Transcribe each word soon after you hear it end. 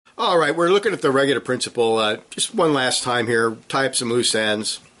All right, we're looking at the regular principle. Just one last time here, tie up some loose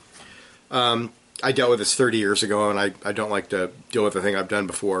ends. I dealt with this 30 years ago, and I don't like to deal with the thing I've done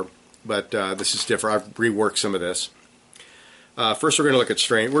before, but this is different. I've reworked some of this. First, we're going to look at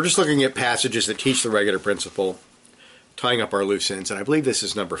strange. We're just looking at passages that teach the regular principle, tying up our loose ends, and I believe this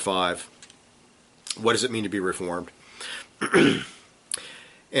is number 5. What does it mean to be reformed?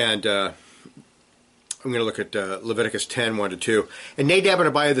 And I'm going to look at Leviticus 10, 1-2. And Nadab and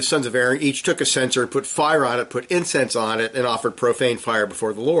Abihu, the sons of Aaron, each took a censer and put fire on it, put incense on it, and offered profane fire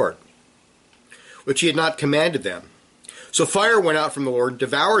before the Lord, which he had not commanded them. So fire went out from the Lord,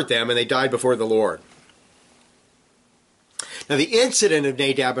 devoured them, and they died before the Lord. Now the incident of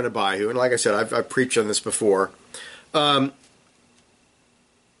Nadab and Abihu, and like I said, I've preached on this before, and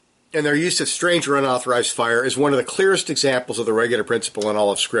their use of strange or unauthorized fire is one of the clearest examples of the regular principle in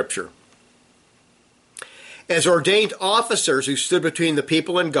all of Scripture. As ordained officers who stood between the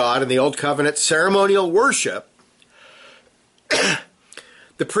people and God in the Old Covenant ceremonial worship,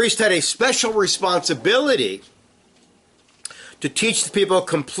 the priest had a special responsibility to teach the people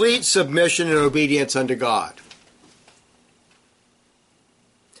complete submission and obedience unto God.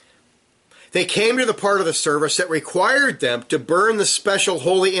 They came to the part of the service that required them to burn the special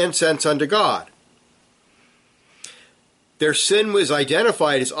holy incense unto God. Their sin was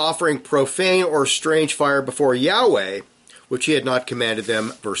identified as offering profane or strange fire before Yahweh, which he had not commanded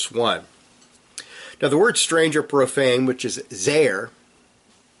them, verse 1. Now the word strange or profane, which is zair,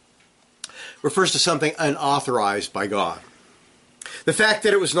 refers to something unauthorized by God. The fact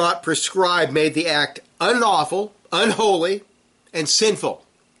that it was not prescribed made the act unlawful, unholy, and sinful.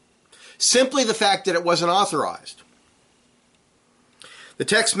 Simply the fact that it wasn't authorized. The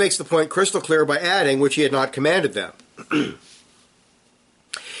text makes the point crystal clear by adding, which he had not commanded them.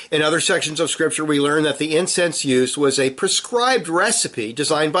 In other sections of Scripture, we learn that the incense used was a prescribed recipe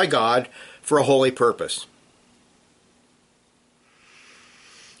designed by God for a holy purpose.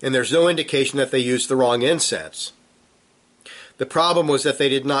 And there's no indication that they used the wrong incense. The problem was that they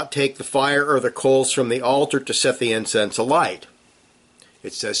did not take the fire or the coals from the altar to set the incense alight.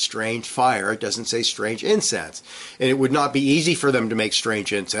 It says strange fire. It doesn't say strange incense. And it would not be easy for them to make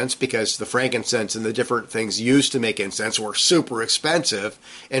strange incense because the frankincense and the different things used to make incense were super expensive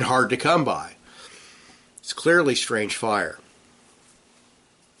and hard to come by. It's clearly strange fire.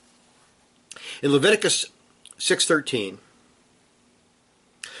 In Leviticus 6:13,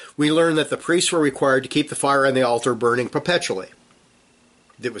 we learn that the priests were required to keep the fire on the altar burning perpetually.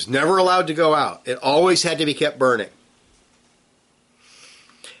 It was never allowed to go out. It always had to be kept burning.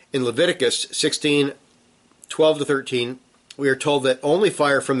 In Leviticus 16:12-13, we are told that only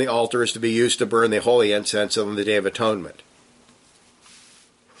fire from the altar is to be used to burn the holy incense on the Day of Atonement.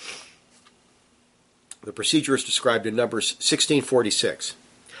 The procedure is described in Numbers 16:46.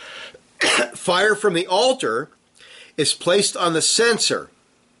 Fire from the altar is placed on the censer,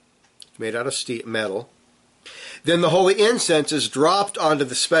 made out of metal. Then the holy incense is dropped onto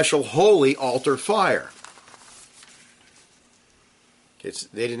the special holy altar fire.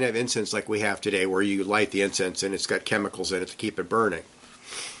 They didn't have incense like we have today where you light the incense and it's got chemicals in it to keep it burning.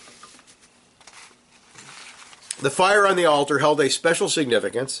 The fire on the altar held a special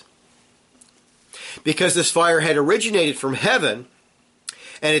significance because this fire had originated from heaven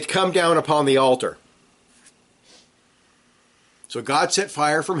and had come down upon the altar. So God sent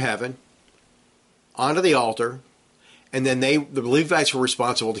fire from heaven onto the altar, and then the Levites were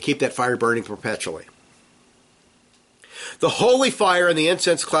responsible to keep that fire burning perpetually. The holy fire and the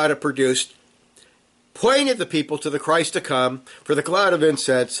incense cloud it produced pointed the people to the Christ to come, for the cloud of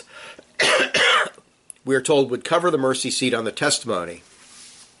incense, we are told, would cover the mercy seat on the testimony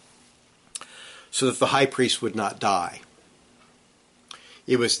so that the high priest would not die.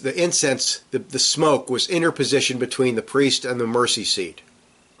 It was the incense, the smoke was interposition between the priest and the mercy seat.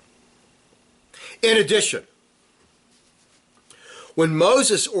 In addition, when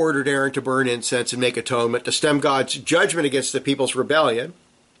Moses ordered Aaron to burn incense and make atonement to stem God's judgment against the people's rebellion,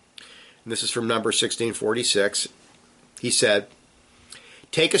 and this is from Numbers 16:46, he said,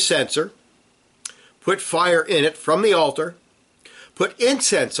 "Take a censer, put fire in it from the altar, put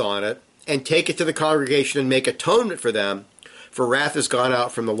incense on it, and take it to the congregation and make atonement for them, for wrath has gone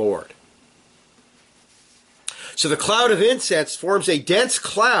out from the Lord." So the cloud of incense forms a dense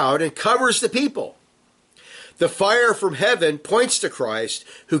cloud and covers the people. The fire from heaven points to Christ,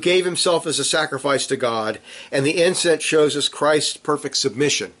 who gave himself as a sacrifice to God, and the incense shows us Christ's perfect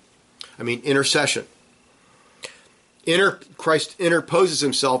submission. Intercession. Christ interposes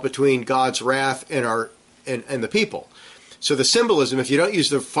himself between God's wrath and the people. So the symbolism, if you don't use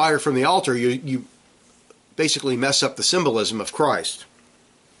the fire from the altar, you basically mess up the symbolism of Christ.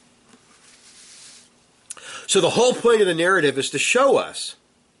 So the whole point of the narrative is to show us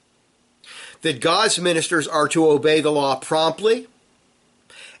that God's ministers are to obey the law promptly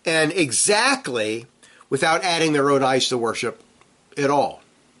and exactly without adding their own eyes to worship at all.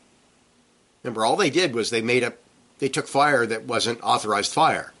 Remember, all they did was they took fire that wasn't authorized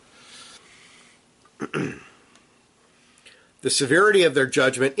fire. The severity of their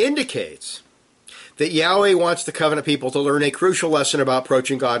judgment indicates that Yahweh wants the covenant people to learn a crucial lesson about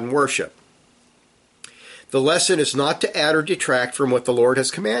approaching God in worship. The lesson is not to add or detract from what the Lord has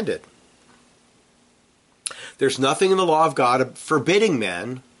commanded. There's nothing in the law of God forbidding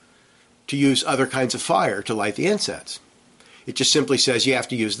men to use other kinds of fire to light the incense. It just simply says you have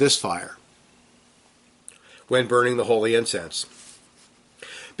to use this fire when burning the holy incense.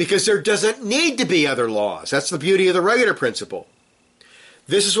 Because there doesn't need to be other laws. That's the beauty of the regular principle.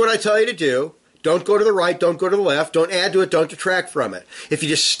 This is what I tell you to do. Don't go to the right, don't go to the left, don't add to it, don't detract from it. If you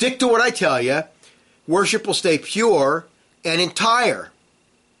just stick to what I tell you, worship will stay pure and entire.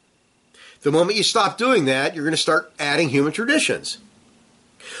 The moment you stop doing that, you're going to start adding human traditions.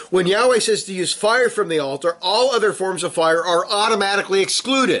 When Yahweh says to use fire from the altar, all other forms of fire are automatically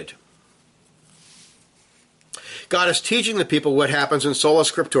excluded. God is teaching the people what happens when sola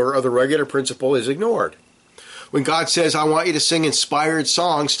scriptura, or the regular principle, is ignored. When God says, I want you to sing inspired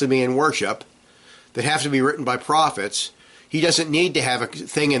songs to me in worship that have to be written by prophets, he doesn't need to have a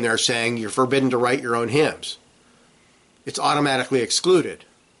thing in there saying you're forbidden to write your own hymns. It's automatically excluded.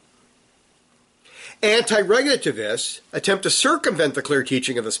 Anti-regulativists attempt to circumvent the clear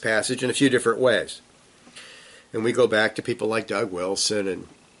teaching of this passage in a few different ways. And we go back to people like Doug Wilson and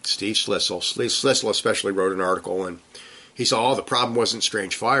Steve Schlissel. Steve Schlissel especially wrote an article, and he saw, the problem wasn't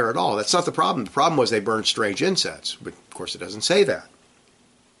strange fire at all. That's not the problem. The problem was they burned strange incense. But, of course, it doesn't say that.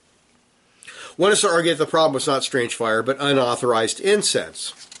 One is to argue that the problem was not strange fire, but unauthorized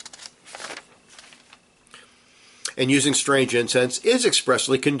incense. And using strange incense is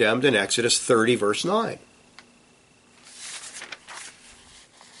expressly condemned in Exodus 30, verse 9.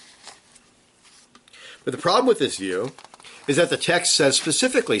 But the problem with this view is that the text says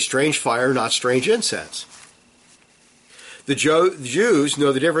specifically strange fire, not strange incense. The Jews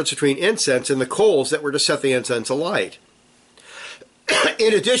know the difference between incense and the coals that were to set the incense alight.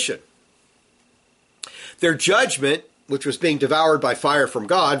 In addition, their judgment, which was being devoured by fire from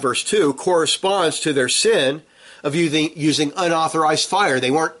God, verse 2, corresponds to their sin of using unauthorized fire. They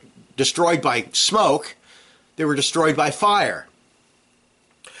weren't destroyed by smoke, they were destroyed by fire.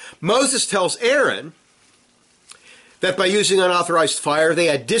 Moses tells Aaron that by using unauthorized fire, they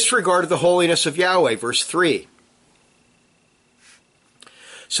had disregarded the holiness of Yahweh, verse 3.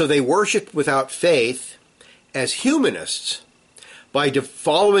 So they worshipped without faith as humanists by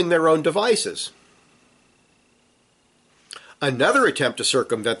following their own devices. Another attempt to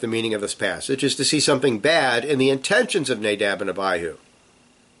circumvent the meaning of this passage is to see something bad in the intentions of Nadab and Abihu.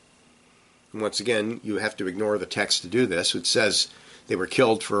 And once again, you have to ignore the text to do this. It says they were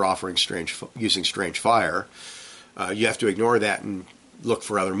killed for using strange fire. You have to ignore that and look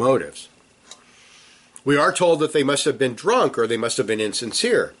for other motives. We are told that they must have been drunk or they must have been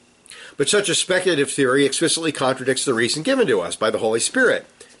insincere. But such a speculative theory explicitly contradicts the reason given to us by the Holy Spirit,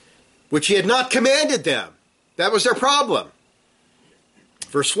 which he had not commanded them. That was their problem.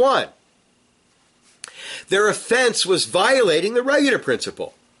 Verse 1. Their offense was violating the regular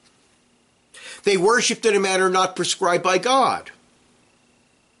principle. They worshipped in a manner not prescribed by God.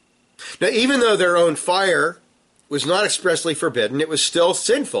 Now, even though their own fire was not expressly forbidden, it was still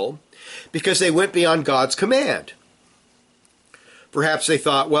sinful because they went beyond God's command. Perhaps they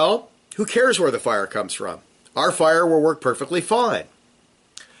thought, well, who cares where the fire comes from? Our fire will work perfectly fine.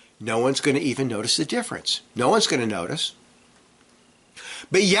 No one's going to even notice the difference. No one's going to notice.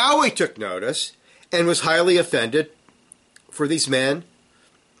 But Yahweh took notice and was highly offended, for these men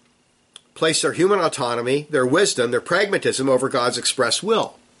placed their human autonomy, their wisdom, their pragmatism over God's express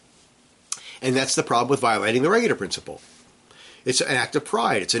will. And that's the problem with violating the regular principle. It's an act of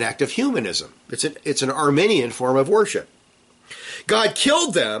pride. It's an act of humanism. It's an Arminian form of worship. God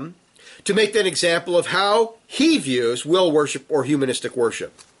killed them to make an example of how he views will worship or humanistic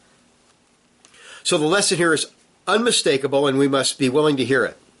worship. So the lesson here is unmistakable, and we must be willing to hear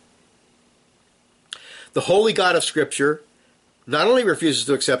it. The holy God of Scripture not only refuses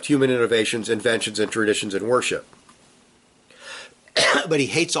to accept human innovations, inventions, and traditions in worship, but he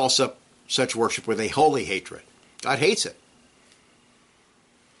hates also such worship with a holy hatred. God hates it.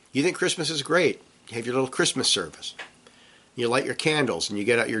 You think Christmas is great. You have your little Christmas service. You light your candles, and you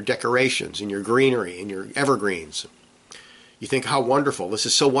get out your decorations, and your greenery, and your evergreens. You think, how wonderful. This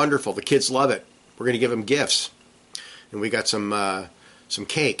is so wonderful. The kids love it. We're going to give them gifts. And we got some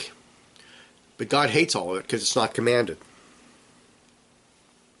cake. But God hates all of it because it's not commanded.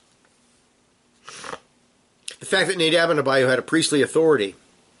 The fact that Nadab and Abihu had a priestly authority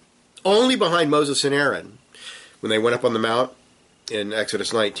only behind Moses and Aaron. When they went up on the mount in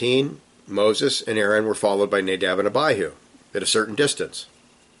Exodus 19, Moses and Aaron were followed by Nadab and Abihu at a certain distance.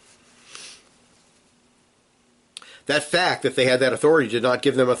 That fact that they had that authority did not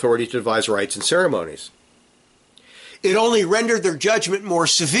give them authority to devise rites and ceremonies. It only rendered their judgment more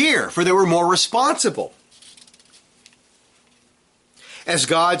severe, for they were more responsible as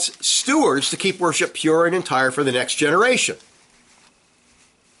God's stewards to keep worship pure and entire for the next generation.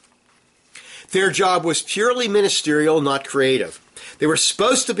 Their job was purely ministerial, not creative. They were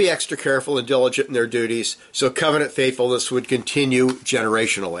supposed to be extra careful and diligent in their duties, so covenant faithfulness would continue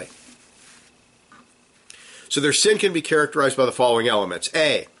generationally. So their sin can be characterized by the following elements.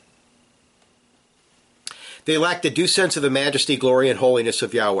 A, they lacked a due sense of the majesty, glory, and holiness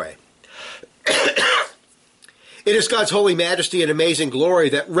of Yahweh. It is God's holy majesty and amazing glory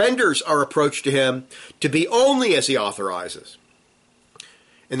that renders our approach to him to be only as he authorizes.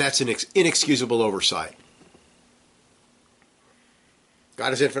 And that's an inexcusable oversight.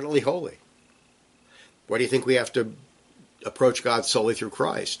 God is infinitely holy. Why do you think we have to approach God solely through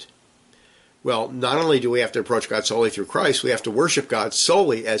Christ? Well, not only do we have to approach God solely through Christ, we have to worship God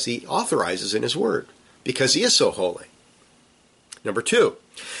solely as he authorizes in his word, because he is so holy. Number two,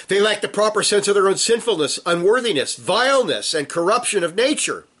 they lack the proper sense of their own sinfulness, unworthiness, vileness, and corruption of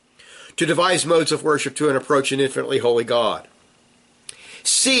nature to devise modes of worship to and approach an infinitely holy God.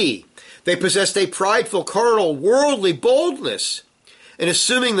 C, they possessed a prideful, carnal, worldly boldness in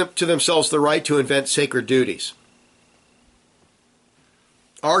assuming to themselves the right to invent sacred duties.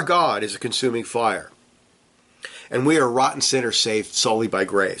 Our God is a consuming fire, and we are rotten sinners saved solely by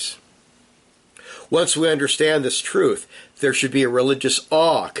grace. Once we understand this truth, there should be a religious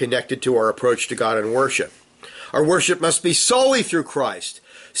awe connected to our approach to God and worship. Our worship must be solely through Christ,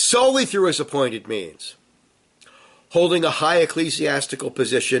 solely through his appointed means. Holding a high ecclesiastical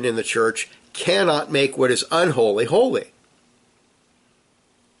position in the church cannot make what is unholy holy.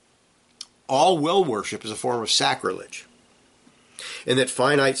 All will worship is a form of sacrilege, in that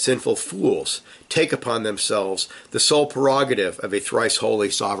finite sinful fools take upon themselves the sole prerogative of a thrice holy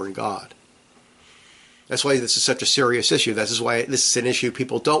sovereign God. That's why this is such a serious issue. This is why this is an issue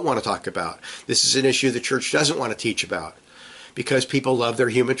people don't want to talk about. This is an issue the church doesn't want to teach about, because people love their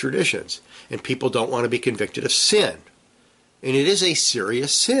human traditions, and people don't want to be convicted of sin. And it is a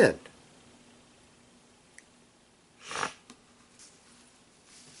serious sin.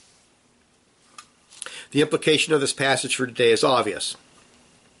 The implication of this passage for today is obvious.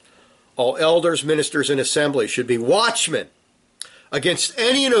 All elders, ministers, and assemblies should be watchmen against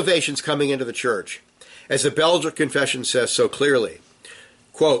any innovations coming into the church. As the Belgic Confession says so clearly,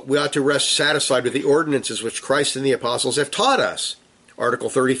 quote, we ought to rest satisfied with the ordinances which Christ and the apostles have taught us. Article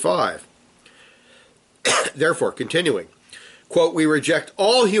 35. Therefore, continuing, quote, we reject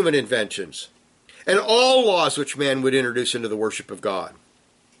all human inventions and all laws which man would introduce into the worship of God.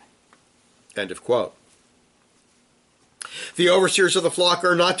 End of quote. The overseers of the flock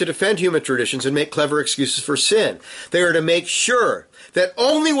are not to defend human traditions and make clever excuses for sin. They are to make sure that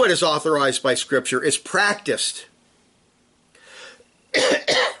only what is authorized by Scripture is practiced.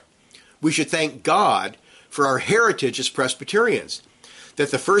 We should thank God for our heritage as Presbyterians,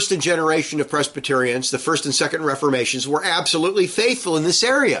 that the first generation of Presbyterians, the first and second Reformations, were absolutely faithful in this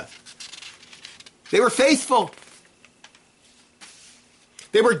area. They were faithful.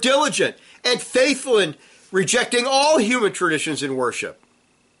 They were diligent and faithful in rejecting all human traditions in worship.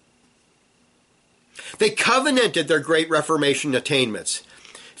 They covenanted their great Reformation attainments.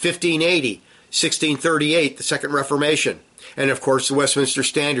 1580, 1638, the Second Reformation, and of course the Westminster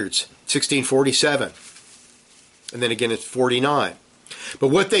Standards, 1647, and then again in 49. But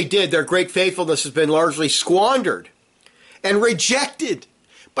what they did, their great faithfulness has been largely squandered and rejected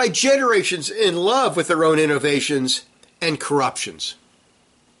by generations in love with their own innovations and corruptions.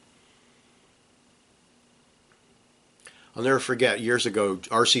 I'll never forget, years ago,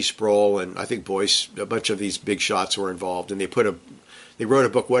 R.C. Sproul and I think Boyce, a bunch of these big shots were involved, and they wrote a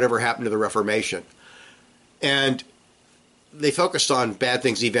book, Whatever Happened to the Reformation. And they focused on bad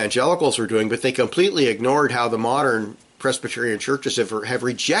things evangelicals were doing, but they completely ignored how the modern Presbyterian churches have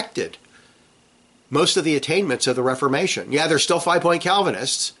rejected most of the attainments of the Reformation. Yeah, they're still five-point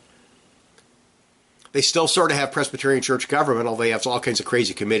Calvinists. They still sort of have Presbyterian church government, although they have all kinds of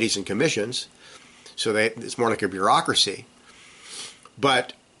crazy committees and commissions. So it's more like a bureaucracy.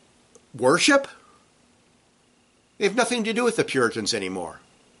 But worship? They have nothing to do with the Puritans anymore.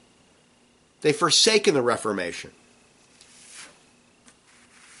 They've forsaken the Reformation.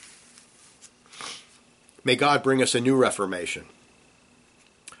 May God bring us a new reformation,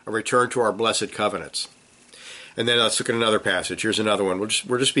 a return to our blessed covenants. And then let's look at another passage. Here's another one. We'll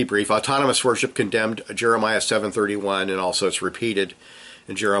just be brief. Autonomous worship condemned, Jeremiah 7:31, and also it's repeated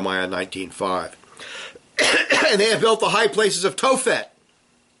in Jeremiah 19:5. And they have built the high places of Tophet,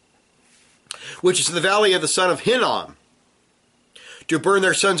 which is in the valley of the son of Hinnom, to burn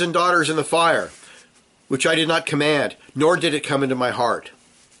their sons and daughters in the fire, which I did not command, nor did it come into my heart.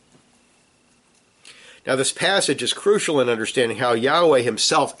 Now, this passage is crucial in understanding how Yahweh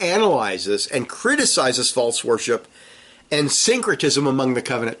himself analyzes and criticizes false worship and syncretism among the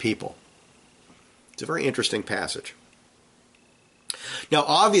covenant people. It's a very interesting passage. Now,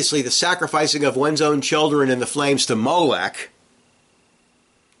 obviously, the sacrificing of one's own children in the flames to Molech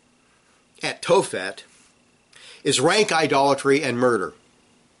at Tophet is rank idolatry and murder.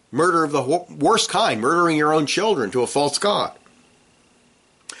 Murder of the worst kind, murdering your own children to a false god.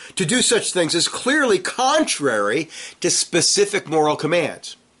 To do such things is clearly contrary to specific moral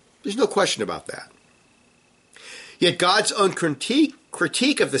commands. There's no question about that. Yet God's own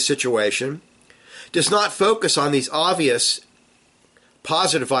critique of the situation does not focus on these obvious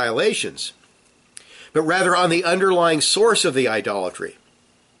positive violations, but rather on the underlying source of the idolatry.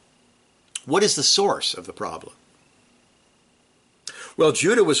 What is the source of the problem? Well,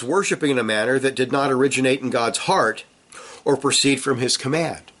 Judah was worshiping in a manner that did not originate in God's heart or proceed from his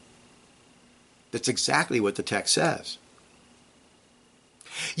command. That's exactly what the text says.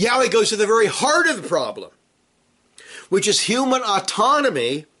 Yahweh goes to the very heart of the problem, which is human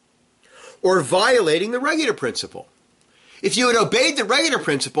autonomy or violating the regular principle. If you had obeyed the regular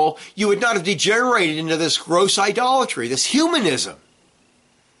principle, you would not have degenerated into this gross idolatry, this humanism.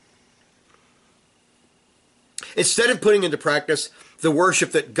 Instead of putting into practice the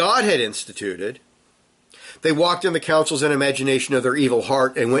worship that God had instituted, they walked in the counsels and imagination of their evil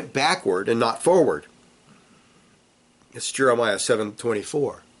heart and went backward and not forward. It's Jeremiah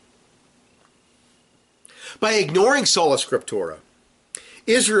 7:24. By ignoring sola scriptura,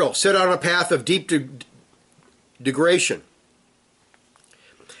 Israel set on a path of deep degradation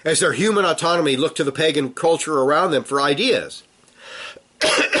as their human autonomy looked to the pagan culture around them for ideas.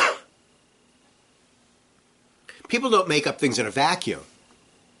 People don't make up things in a vacuum.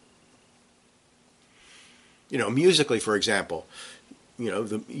 Musically, for example,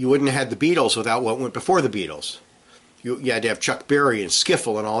 you wouldn't have had the Beatles without what went before the Beatles. You had to have Chuck Berry and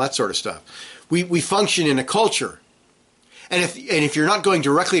skiffle and all that sort of stuff. We function in a culture. And if you're not going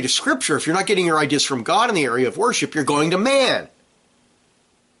directly to Scripture, if you're not getting your ideas from God in the area of worship, you're going to man.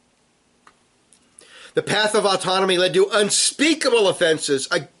 The path of autonomy led to unspeakable offenses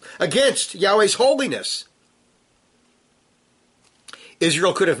against Yahweh's holiness.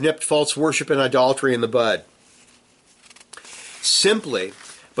 Israel could have nipped false worship and idolatry in the bud simply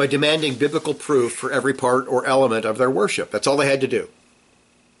by demanding biblical proof for every part or element of their worship. That's all they had to do.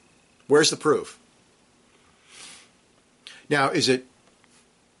 Where's the proof? Now,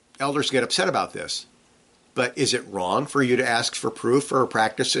 elders get upset about this, but is it wrong for you to ask for proof for a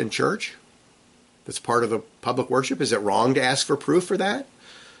practice in church that's part of the public worship? Is it wrong to ask for proof for that?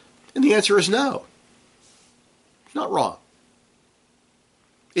 And the answer is no. It's not wrong.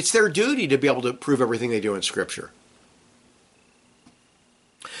 It's their duty to be able to prove everything they do in Scripture.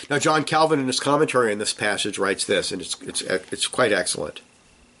 Now, John Calvin, in his commentary on this passage, writes this, and it's quite excellent.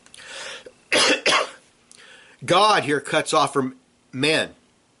 God here cuts off from men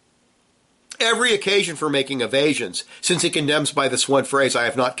every occasion for making evasions, since he condemns by this one phrase, I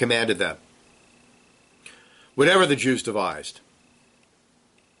have not commanded them. Whatever the Jews devised.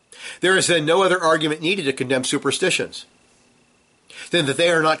 There is then no other argument needed to condemn superstitions than that they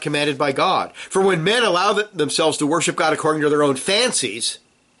are not commanded by God. For when men allow themselves to worship God according to their own fancies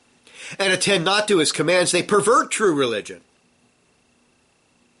and attend not to his commands, they pervert true religion.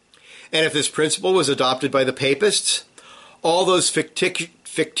 And if this principle was adopted by the papists, all those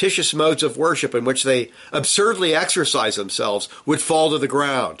fictitious modes of worship in which they absurdly exercise themselves would fall to the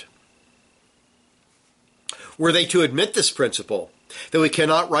ground. Were they to admit this principle, that we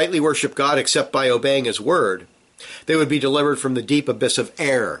cannot rightly worship God except by obeying his word, they would be delivered from the deep abyss of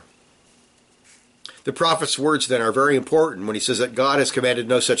error. The prophet's words then are very important when he says that God has commanded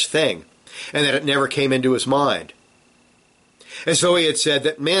no such thing, and that it never came into his mind. As though he had said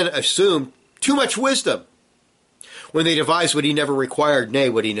that men assumed too much wisdom when they devised what he never required, nay,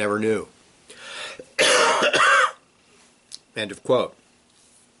 what he never knew. End of quote.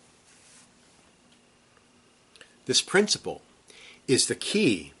 This principle is the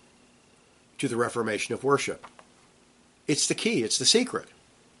key to the reformation of worship. It's the key. It's the secret.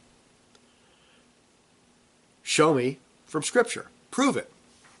 Show me from Scripture. Prove it.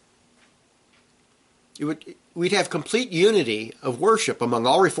 We'd have complete unity of worship among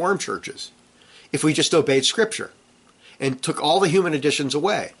all Reformed churches if we just obeyed Scripture and took all the human additions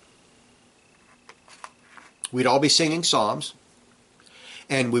away. We'd all be singing psalms,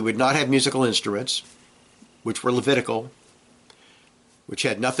 and we would not have musical instruments, which were Levitical, which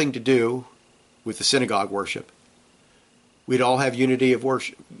had nothing to do with the synagogue worship. We'd all have unity of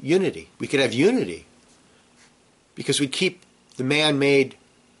worship. Unity. We could have unity because we'd keep the man-made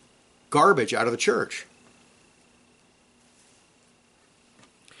garbage out of the church.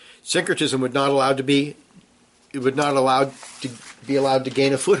 Syncretism would not allowed to be allowed to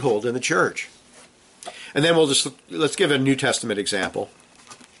gain a foothold in the church. And then let's give a New Testament example.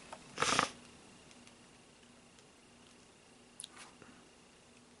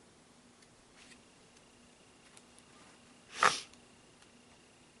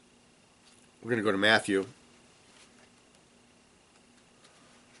 We're going to go to Matthew.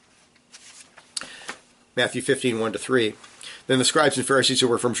 Matthew 15, 1-3. Then the scribes and Pharisees who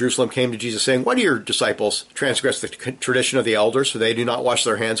were from Jerusalem came to Jesus, saying, "Why do your disciples transgress the tradition of the elders, for they do not wash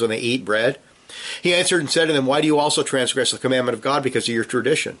their hands when they eat bread?" He answered and said to them, "Why do you also transgress the commandment of God because of your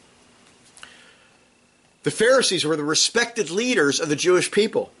tradition?" The Pharisees were the respected leaders of the Jewish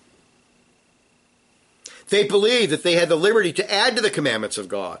people. They believed that they had the liberty to add to the commandments of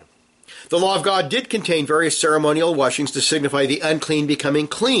God. The law of God did contain various ceremonial washings to signify the unclean becoming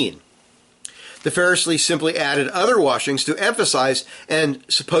clean. The Pharisees simply added other washings to emphasize and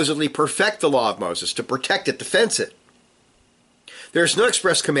supposedly perfect the law of Moses, to protect it, defense it. There is no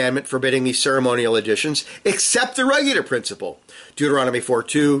express commandment forbidding these ceremonial additions except the regular principle, Deuteronomy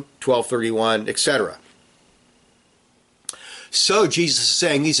 4:2, 12:31, etc. So Jesus is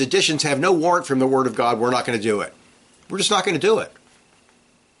saying these additions have no warrant from the Word of God. We're not going to do it. We're just not going to do it.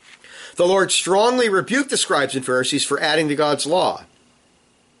 The Lord strongly rebuked the scribes and Pharisees for adding to God's law.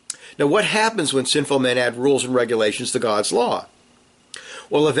 Now, what happens when sinful men add rules and regulations to God's law?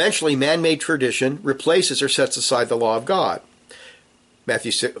 Well, eventually, man-made tradition replaces or sets aside the law of God.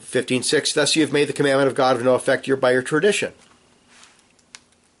 Matthew 15:6, "Thus you have made the commandment of God of no effect by your tradition."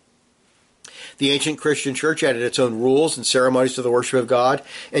 The ancient Christian church added its own rules and ceremonies to the worship of God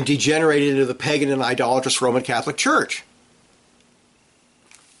and degenerated into the pagan and idolatrous Roman Catholic Church.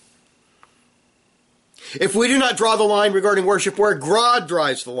 If we do not draw the line regarding worship where God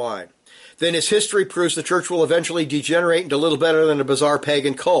drives the line, then as history proves, the church will eventually degenerate into little better than a bizarre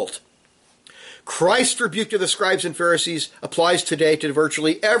pagan cult. Christ's rebuke to the scribes and Pharisees applies today to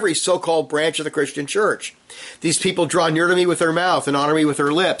virtually every so-called branch of the Christian church. These people draw near to me with their mouth and honor me with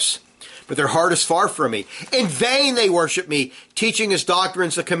their lips, but their heart is far from me. In vain they worship me, teaching as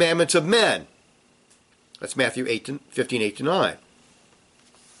doctrines the commandments of men. That's Matthew 15, 8-9.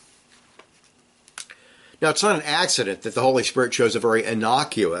 Now, it's not an accident that the Holy Spirit chose a very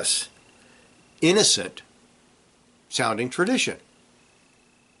innocuous, innocent-sounding tradition.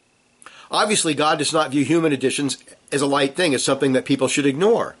 Obviously, God does not view human additions as a light thing, as something that people should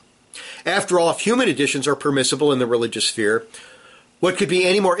ignore. After all, if human additions are permissible in the religious sphere, what could be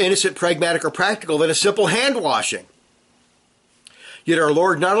any more innocent, pragmatic, or practical than a simple hand-washing? Yet our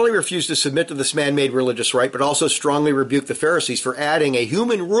Lord not only refused to submit to this man-made religious rite, but also strongly rebuked the Pharisees for adding a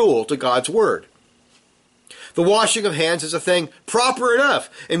human rule to God's word. The washing of hands is a thing proper enough,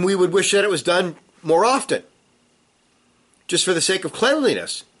 and we would wish that it was done more often, just for the sake of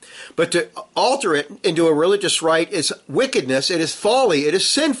cleanliness. But to alter it into a religious rite is wickedness, it is folly, it is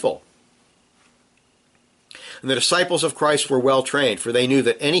sinful. And the disciples of Christ were well trained, for they knew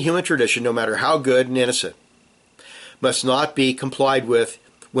that any human tradition, no matter how good and innocent, must not be complied with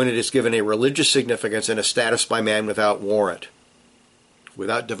when it is given a religious significance and a status by man without warrant,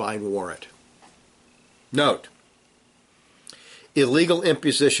 without divine warrant. Note, illegal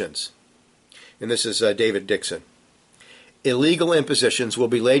impositions, and this is David Dixon. Illegal impositions will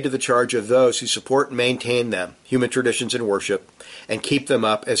be laid to the charge of those who support and maintain them, human traditions and worship, and keep them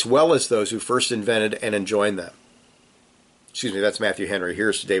up, as well as those who first invented and enjoined them. Excuse me, that's Matthew Henry.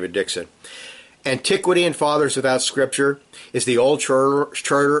 Here's David Dixon. Antiquity and fathers without Scripture is the old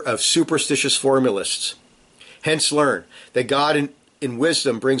charter of superstitious formalists. Hence learn that God in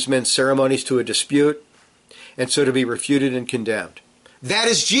wisdom brings men's ceremonies to a dispute, and so to be refuted and condemned. That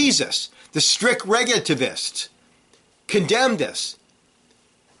is Jesus. The strict regulativists condemned this.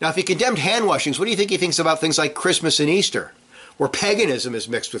 Now, if he condemned hand washings, what do you think he thinks about things like Christmas and Easter, where paganism is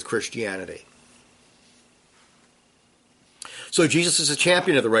mixed with Christianity? So Jesus is a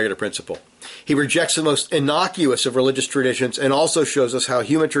champion of the regular principle. He rejects the most innocuous of religious traditions and also shows us how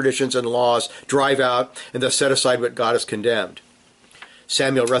human traditions and laws drive out and thus set aside what God has condemned.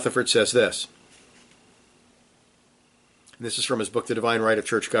 Samuel Rutherford says this. This is from his book, The Divine Right of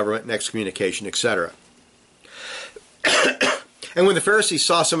Church Government and Excommunication, etc. And when the Pharisees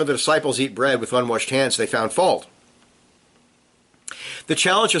saw some of the disciples eat bread with unwashed hands, they found fault. The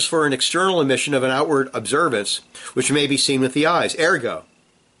challenge is for an external omission of an outward observance, which may be seen with the eyes. Ergo,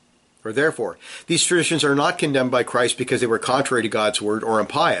 or therefore, these traditions are not condemned by Christ because they were contrary to God's word or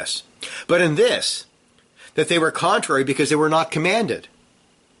impious, but in this, that they were contrary because they were not commanded.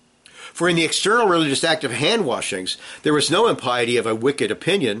 For in the external religious act of hand washings, there was no impiety of a wicked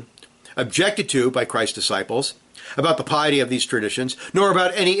opinion objected to by Christ's disciples about the piety of these traditions, nor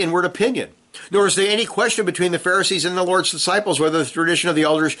about any inward opinion. Nor is there any question between the Pharisees and the Lord's disciples whether the tradition of the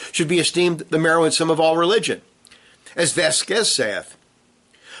elders should be esteemed the marrow and sum of all religion, as Vasquez saith.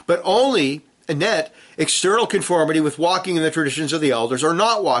 But only in that external conformity with walking in the traditions of the elders, or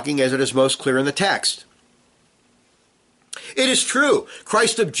not walking as it is most clear in the text. It is true,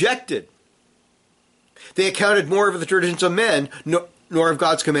 Christ objected. They accounted more of the traditions of men, nor of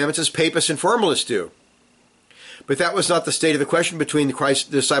God's commandments, as papists and formalists do. But that was not the state of the question between the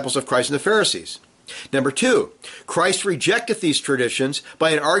disciples of Christ and the Pharisees. Number 2, Christ rejecteth these traditions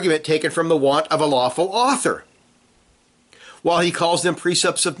by an argument taken from the want of a lawful author, while he calls them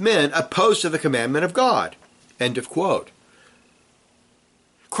precepts of men opposed to the commandment of God. End of quote.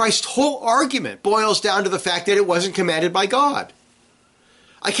 Christ's whole argument boils down to the fact that it wasn't commanded by God.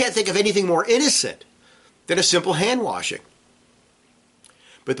 I can't think of anything more innocent than a simple hand washing.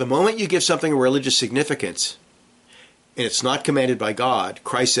 But the moment you give something a religious significance, and it's not commanded by God,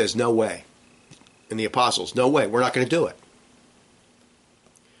 Christ says, no way. And the apostles, no way, we're not going to do it.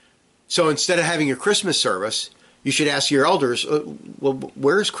 So instead of having your Christmas service, you should ask your elders, well,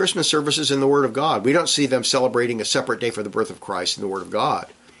 where's Christmas services in the Word of God? We don't see them celebrating a separate day for the birth of Christ in the Word of God.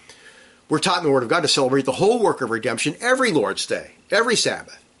 We're taught in the Word of God to celebrate the whole work of redemption every Lord's Day, every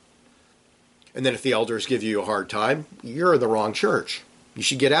Sabbath. And then if the elders give you a hard time, you're in the wrong church. You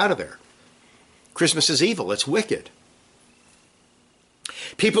should get out of there. Christmas is evil. It's wicked.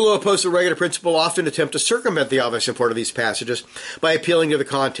 People who oppose the regular principle often attempt to circumvent the obvious import of these passages by appealing to the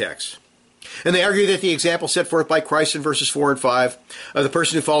context. And they argue that the example set forth by Christ in verses 4 and 5 of the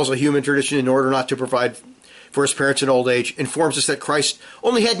person who follows a human tradition in order not to provide for his parents in old age informs us that Christ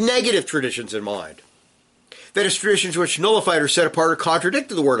only had negative traditions in mind. That is, traditions which nullified or set apart or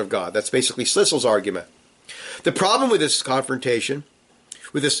contradicted the Word of God. That's basically Slissel's argument. The problem with this confrontation,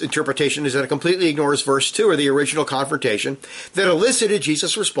 with this interpretation, is that it completely ignores verse 2, or the original confrontation, that elicited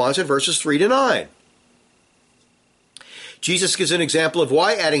Jesus' response in verses 3 to 9. Jesus gives an example of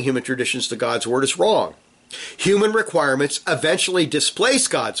why adding human traditions to God's Word is wrong. Human requirements eventually displace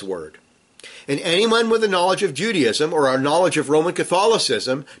God's Word. And anyone with a knowledge of Judaism or a knowledge of Roman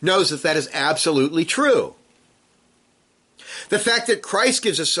Catholicism knows that that is absolutely true. The fact that Christ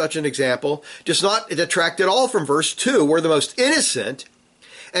gives us such an example does not detract at all from verse 2, where the most innocent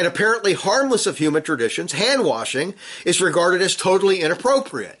and apparently harmless of human traditions, hand washing, is regarded as totally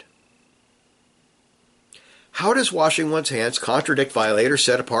inappropriate. How does washing one's hands contradict, violate, or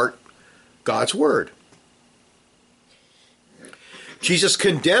set apart God's Word? Jesus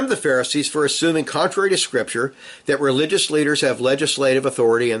condemned the Pharisees for assuming, contrary to Scripture, that religious leaders have legislative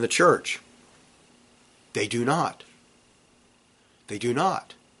authority in the church. They do not. They do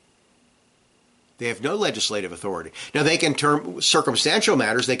not. They have no legislative authority. Now, they can circumstantial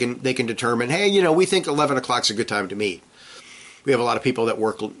matters. They can determine, hey, we think 11 o'clock's a good time to meet. We have a lot of people that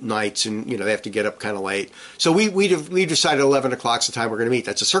work nights, and they have to get up kind of late. So we decided 11 o'clock's the time we're going to meet.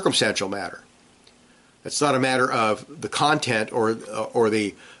 That's a circumstantial matter. That's not a matter of the content or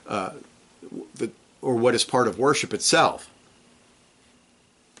what is part of worship itself.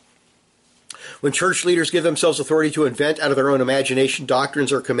 When church leaders give themselves authority to invent out of their own imagination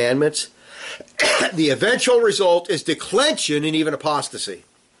doctrines or commandments, the eventual result is declension and even apostasy.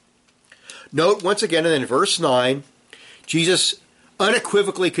 Note once again in verse 9, Jesus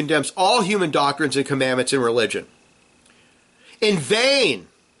unequivocally condemns all human doctrines and commandments in religion. In vain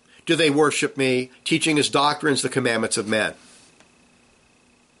do they worship me, teaching as doctrines the commandments of men.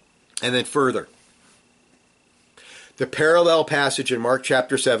 And then further, the parallel passage in Mark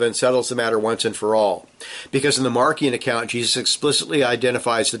chapter 7 settles the matter once and for all, because in the Markian account, Jesus explicitly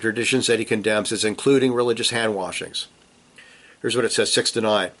identifies the traditions that he condemns as including religious hand washings. Here's what it says, 6 to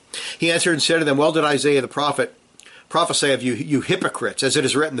 9. He answered and said to them, well did Isaiah the prophet prophesy of you, you hypocrites, as it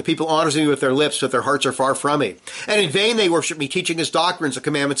is written, the people honors me with their lips, but their hearts are far from me. And in vain they worship me, teaching as doctrines the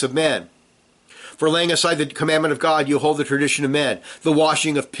commandments of men. For laying aside the commandment of God, you hold the tradition of men, the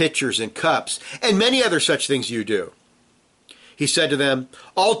washing of pitchers and cups, and many other such things you do. He said to them,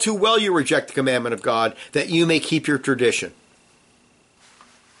 all too well you reject the commandment of God, that you may keep your tradition.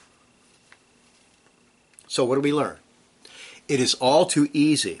 So what do we learn? It is all too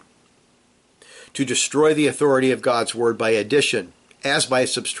easy to destroy the authority of God's word by addition, as by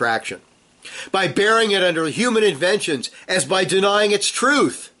subtraction, by burying it under human inventions, as by denying its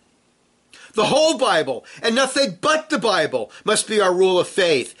truth. The whole Bible, and nothing but the Bible, must be our rule of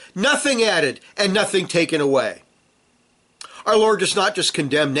faith, nothing added and nothing taken away. Our Lord does not just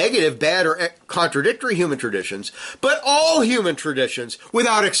condemn negative, bad, or contradictory human traditions, but all human traditions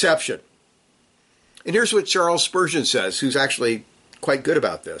without exception. And here's what Charles Spurgeon says, who's actually quite good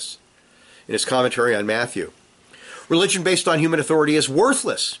about this, in his commentary on Matthew. Religion based on human authority is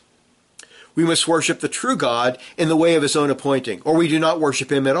worthless. We must worship the true God in the way of his own appointing, or we do not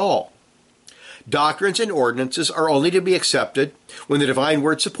worship him at all. Doctrines and ordinances are only to be accepted when the divine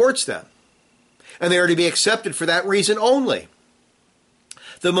word supports them, and they are to be accepted for that reason only.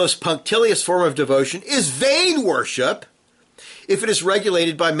 The most punctilious form of devotion is vain worship if it is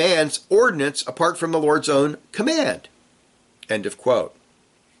regulated by man's ordinance apart from the Lord's own command. End of quote.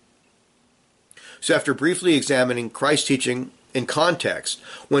 So after briefly examining Christ's teaching in context,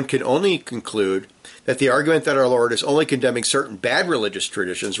 one can only conclude that the argument that our Lord is only condemning certain bad religious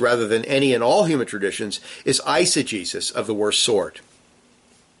traditions rather than any and all human traditions is eisegesis of the worst sort.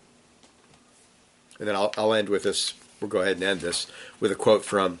 And then I'll end with this. We'll go ahead and end this with a quote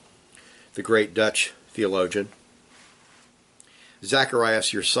from the great Dutch theologian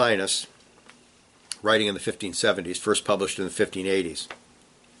Zacharias Ursinus, writing in the 1570s, first published in the 1580s.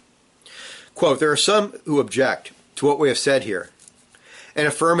 Quote, "There are some who object to what we have said here and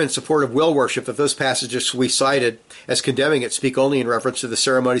affirm in support of will worship that those passages we cited as condemning it speak only in reference to the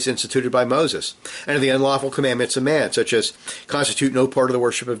ceremonies instituted by Moses and of the unlawful commandments of man, such as constitute no part of the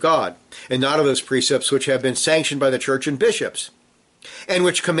worship of God, and not of those precepts which have been sanctioned by the church and bishops, and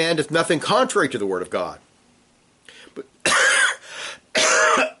which commandeth nothing contrary to the word of God. But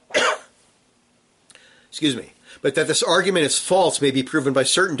but that this argument is false may be proven by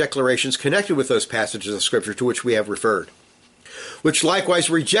certain declarations connected with those passages of Scripture to which we have referred, which likewise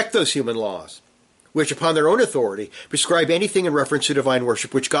reject those human laws, which upon their own authority prescribe anything in reference to divine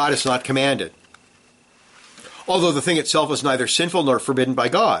worship which God has not commanded, although the thing itself is neither sinful nor forbidden by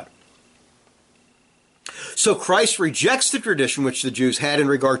God. So Christ rejects the tradition which the Jews had in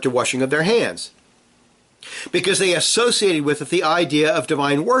regard to washing of their hands, because they associated with it the idea of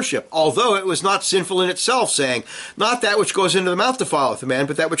divine worship, although it was not sinful in itself, saying, not that which goes into the mouth defileth a man,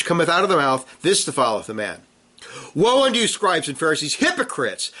 but that which cometh out of the mouth, this defileth a man. Woe unto you, scribes and Pharisees,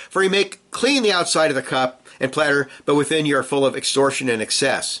 hypocrites! For ye make clean the outside of the cup and platter, but within ye are full of extortion and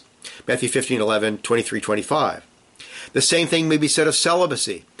excess." Matthew 15:11, 23-25. The same thing may be said of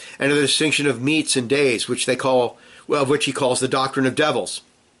celibacy, and of the distinction of meats and days, which he calls the doctrine of devils.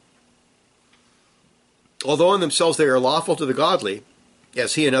 Although in themselves they are lawful to the godly,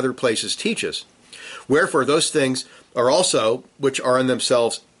 as he in other places teaches. Wherefore those things are also, which are in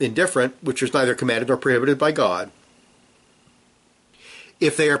themselves indifferent, which is neither commanded nor prohibited by God,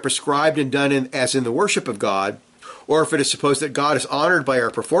 if they are prescribed and done as in the worship of God, or if it is supposed that God is honored by our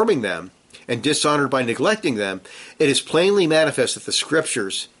performing them, and dishonored by neglecting them, it is plainly manifest that the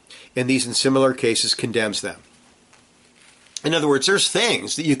Scriptures, in these and similar cases, condemns them. In other words, there's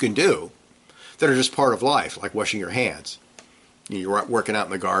things that you can do that are just part of life, like washing your hands. You're working out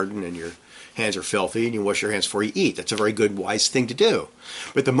in the garden and your hands are filthy and you wash your hands before you eat. That's a very good, wise thing to do.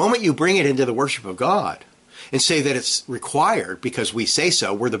 But the moment you bring it into the worship of God and say that it's required because we say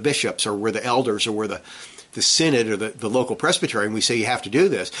so, we're the bishops or we're the elders or we're the synod or the local presbytery, we say you have to do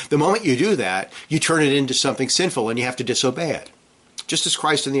this, the moment you do that, you turn it into something sinful and you have to disobey it, just as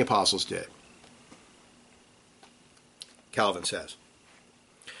Christ and the apostles did. Calvin says,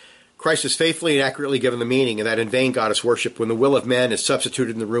 Christ has faithfully and accurately given the meaning, and that in vain God is worshipped when the will of men is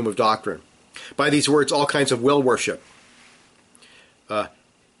substituted in the room of doctrine. By these words, all kinds of will worship,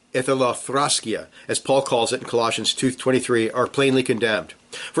 ethelothraskia, as Paul calls it in Colossians 2:23, are plainly condemned.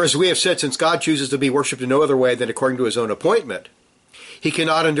 For as we have said, since God chooses to be worshipped in no other way than according to his own appointment, he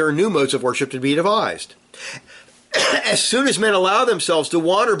cannot endure new modes of worship to be devised. As soon as men allow themselves to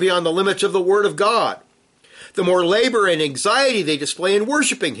wander beyond the limits of the Word of God, the more labor and anxiety they display in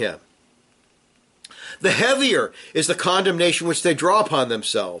worshiping him. The heavier is the condemnation which they draw upon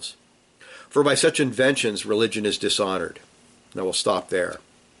themselves. For by such inventions, religion is dishonored. Now we'll stop there.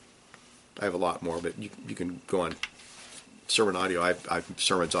 I have a lot more, but you can go on sermon audio. I have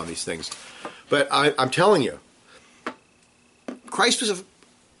sermons on these things. But I'm telling you, Christ was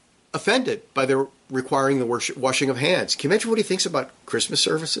offended by their requiring the washing of hands. Can you imagine what he thinks about Christmas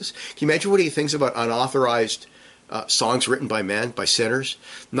services? Can you imagine what he thinks about unauthorized songs written by men, by sinners,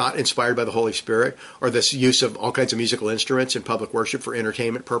 not inspired by the Holy Spirit, or this use of all kinds of musical instruments in public worship for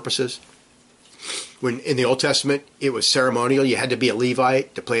entertainment purposes? When in the Old Testament it was ceremonial, you had to be a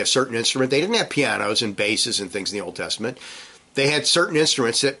Levite to play a certain instrument. They didn't have pianos and basses and things in the Old Testament. They had certain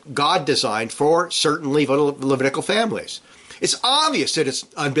instruments that God designed for certain Levitical families. It's obvious that it's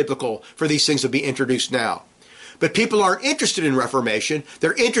unbiblical for these things to be introduced now. But people aren't interested in Reformation.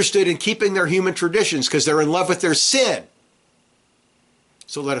 They're interested in keeping their human traditions because they're in love with their sin.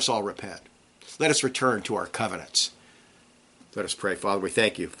 So let us all repent. Let us return to our covenants. Let us pray. Father, we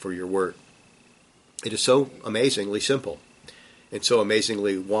thank you for your word. It is so amazingly simple and so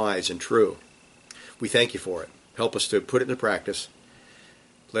amazingly wise and true. We thank you for it. Help us to put it into practice.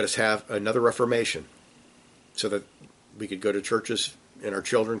 Let us have another Reformation so that we could go to churches and our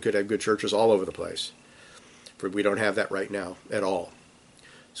children could have good churches all over the place. For we don't have that right now at all.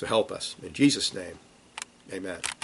 So help us. In Jesus' name, amen.